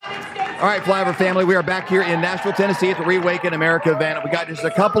All right, Flyover family, we are back here in Nashville, Tennessee at the Reawaken America event. We got just a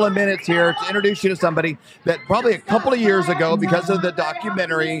couple of minutes here to introduce you to somebody that probably a couple of years ago, because of the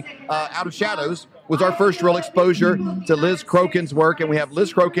documentary Out of Shadows, was our first real exposure to Liz Crokin's work. And we have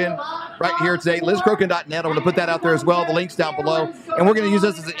Liz Crokin right here today, lizcrokin.net. I'm going to put that out there as well, the link's down below. And we're going to use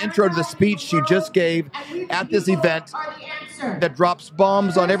this as an intro to the speech she just gave at this event that drops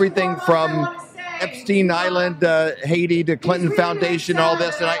bombs on everything from Epstein Island, Haiti, to Clinton Foundation, all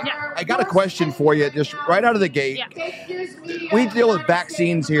this. And I got a question for you, just right out of the gate. We deal with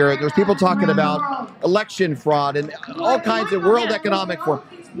vaccines here. There's people talking about election fraud and all kinds of World Economic Forum.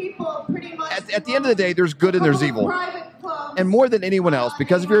 At the end of the day, there's good and there's evil. And more than anyone else,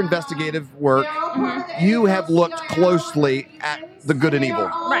 because of your investigative work, you have looked closely at the good and evil.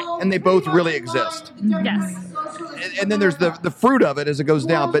 Right. And they both really exist. Yes. And then there's the fruit of it as it goes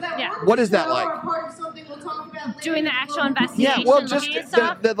down. But what is that like? Doing the actual investigation. Yeah, well, just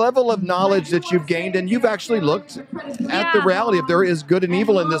the level of knowledge that you've gained, and you've actually looked at the reality of there is good and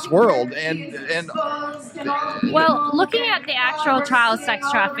evil in this world. And well, looking at the actual child sex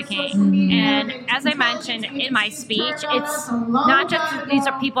trafficking, and as I mentioned in my speech, it's not just that these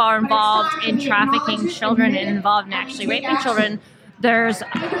are people are involved in trafficking children and involved in actually raping children. There's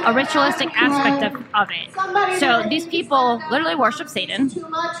a ritualistic aspect of it. So these people literally worship Satan,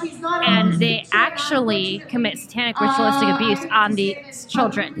 and they actually commit satanic ritualistic abuse on these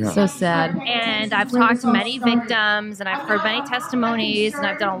children. Yeah. So sad. And I've talked to many victims, and I've heard many testimonies, and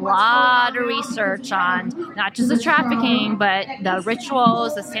I've done a lot of research on not just the trafficking, but the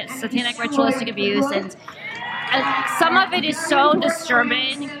rituals, the satanic ritualistic abuse, and some of it is so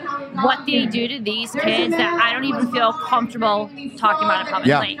disturbing what they do to these kids that I don't even feel comfortable talking about it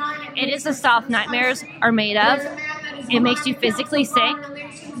publicly. Yeah. It is the stuff nightmares are made of. It makes you physically sick.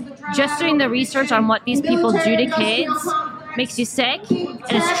 Just doing the research on what these people do to kids makes you sick, and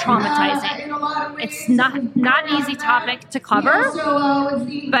it's traumatizing. It's not an easy topic to cover,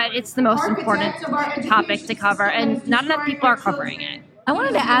 but it's the most important topic to cover, and not enough people are covering it. I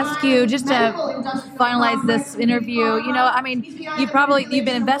wanted to ask you, just to finalize this interview, you've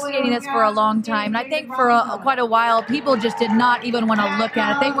been investigating this for a long time, and I think for quite a while, people just did not even want to look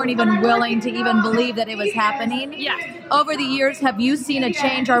at it. They weren't even willing to even believe that it was happening. Yeah. Over the years, have you seen a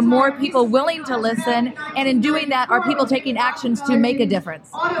change? Are more people willing to listen? And in doing that, are people taking actions to make a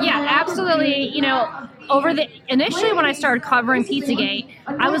difference? Yeah, absolutely. Initially when I started covering Pizzagate,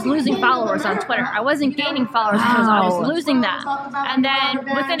 I was losing followers on Twitter. I wasn't gaining followers because I was losing them. And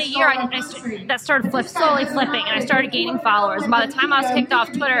then within a year, that started slowly flipping, and I started gaining followers. And by the time I was kicked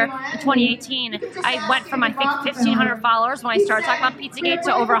off Twitter in 2018, I went from, I think, 1,500 followers when I started talking about Pizzagate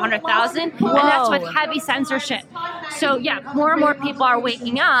to over 100,000. And that's with heavy censorship. So, yeah, more and more people are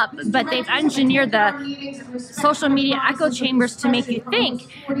waking up, but they've engineered the social media echo chambers to make you think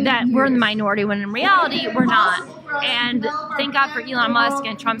that we're in the minority, when in reality, we're not. And thank God for Elon Musk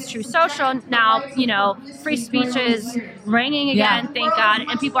and Trump's True Social. Now, free speech is ringing again, thank God,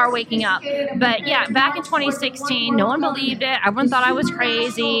 and people are waking up. But yeah, back in 2016, no one believed it. Everyone thought I was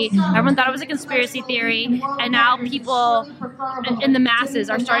crazy. Everyone thought it was a conspiracy theory. And now people in the masses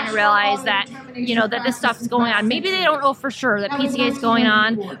are starting to realize that, that this stuff is going on. Maybe they don't know for sure that Pizzagate is going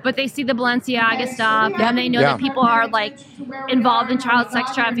on, but they see the Balenciaga stuff, and they know that people are involved in child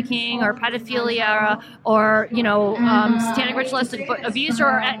sex trafficking or pedophilia or, satanic ritualistic abuse, or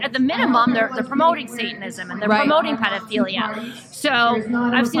at the minimum, they're promoting Satanism and they're promoting pedophilia. So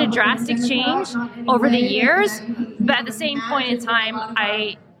I've seen a drastic change over the years, but at the same point in time,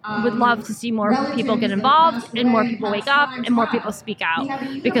 I would love to see more people get involved and more people wake up and more people speak out,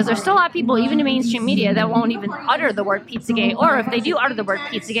 because there's still a lot of people, even in mainstream media, that won't even utter the word Pizzagate, or if they do utter the word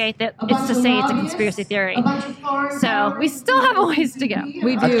Pizzagate, that it's to say it's a conspiracy theory. So we still have a ways to go.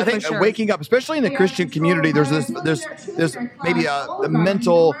 We do. I think waking up, especially in the Christian community, there's this maybe a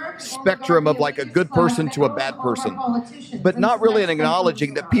mental spectrum of a good person to a bad person, but not really an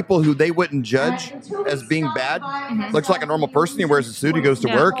acknowledging that people who they wouldn't judge as being bad, looks like a normal person. He wears a suit, he goes to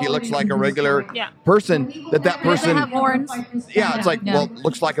work, he looks like a regular person, that person have horns.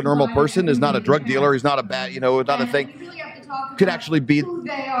 Looks like a normal person, is not a drug dealer, he's not a bad, not a thing, could actually be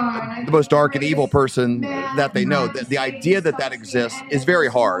the most dark and evil person that they know. The idea that exists is very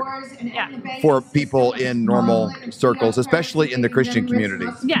hard for people in normal circles, especially in the Christian community.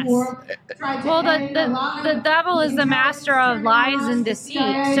 Yes. Well, the devil is the master of lies and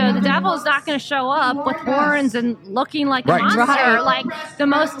deceit. So the devil is not going to show up with horns and looking like a monster. Like the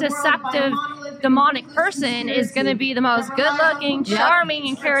most deceptive demonic person is going to be the most good-looking, charming,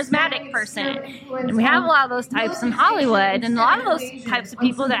 and charismatic person. And we have a lot of those types in Hollywood, and a lot of those types of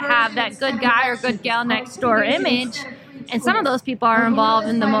people that have that good guy or good gal next door image, And some of those people are involved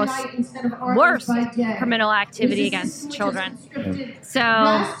in the worst criminal activity against children. So,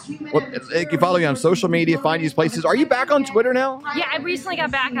 well, they can follow you on social media, find these places. Are you back on Twitter now? Yeah, I recently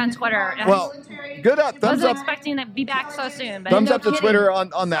got back on Twitter. Well, good up. Thumbs up. I up. wasn't expecting to be back so soon. But thumbs up to Twitter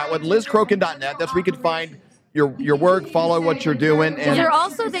on that one. LizCrokin.net. That's where you can find your work, follow what you're doing. And there are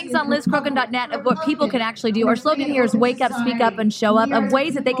also things on LizCrokin.net of what people can actually do. Our slogan here is wake up, speak up, and show up, of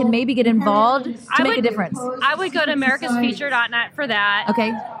ways that they can maybe get involved to make a difference. I would go to americasfuture.net for that.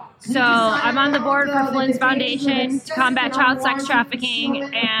 Okay. So I'm on the board for Flynn's Foundation to combat child sex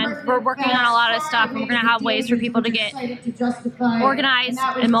trafficking, and we're working on a lot of stuff. And we're going to have ways for people to get organized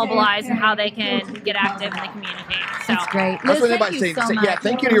and mobilized and how they can get active in the community. So that's great. That's Liz, what thank you so much. Yeah,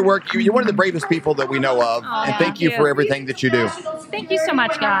 thank you to your work. You're one of the bravest people that we know of, and thank you for everything that you do. Thank you so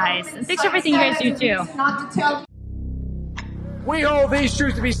much, guys. And thanks for everything you guys do, too. We hold these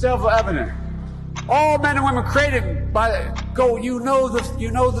truths to be self-evident. All men and women created by you know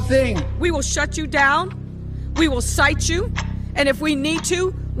the thing. We will shut you down. We will cite you. And if we need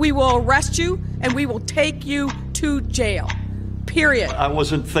to, we will arrest you and we will take you to jail. Period. I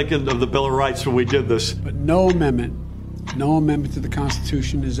wasn't thinking of the Bill of Rights when we did this. But no amendment to the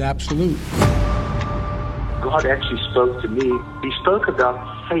Constitution is absolute. God actually spoke to me. He spoke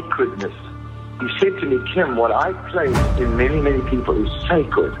about sacredness. He said to me, Kim, what I place in many, many people is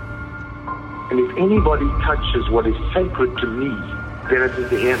sacred. And if anybody touches what is sacred to me, then it is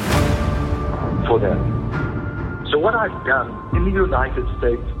the end for them. So what I've done in the United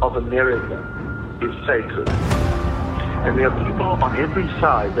States of America is sacred. And there are people on every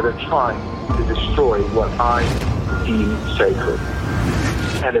side that are trying to destroy what I deem sacred.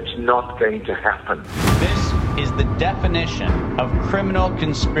 And it's not going to happen. This is the definition of criminal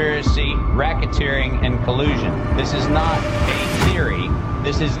conspiracy, racketeering, and collusion. This is not a theory.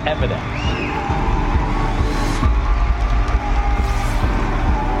 This is evidence.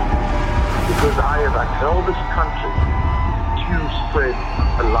 Because I have upheld this country to spread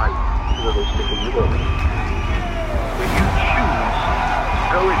a light to the rest of the world. When you choose to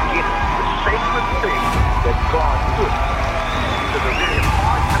go against the sacred thing that God put into the very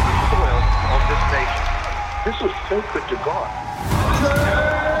heart and the soil of this nation, this was sacred to God.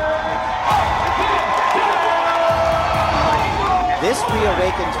 This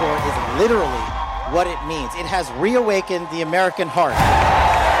Reawaken tour is literally what it means. It has reawakened the American heart.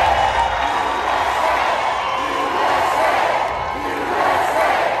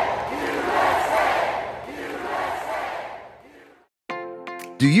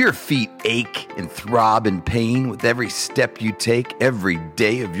 Do your feet ache and throb in pain with every step you take every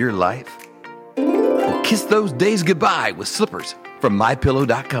day of your life? Well, kiss those days goodbye with slippers from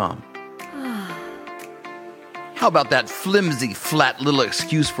MyPillow.com. How about that flimsy, flat little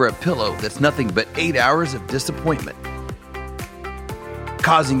excuse for a pillow that's nothing but 8 hours of disappointment,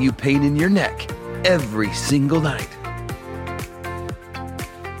 causing you pain in your neck every single night?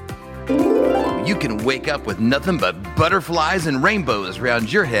 You can wake up with nothing but butterflies and rainbows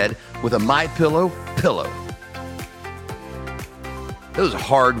around your head with a MyPillow pillow. Those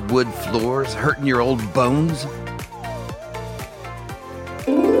hardwood floors hurting your old bones?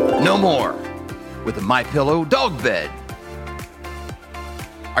 No more with a MyPillow dog bed.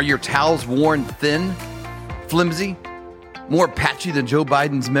 Are your towels worn thin, flimsy, more patchy than Joe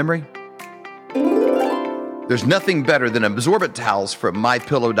Biden's memory? There's nothing better than absorbent towels from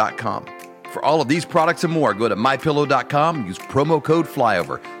MyPillow.com. For all of these products and more, go to MyPillow.com and use promo code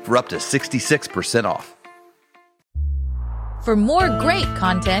FLYOVER for up to 66% off. For more great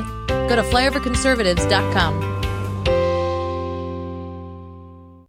content, go to flyoverconservatives.com.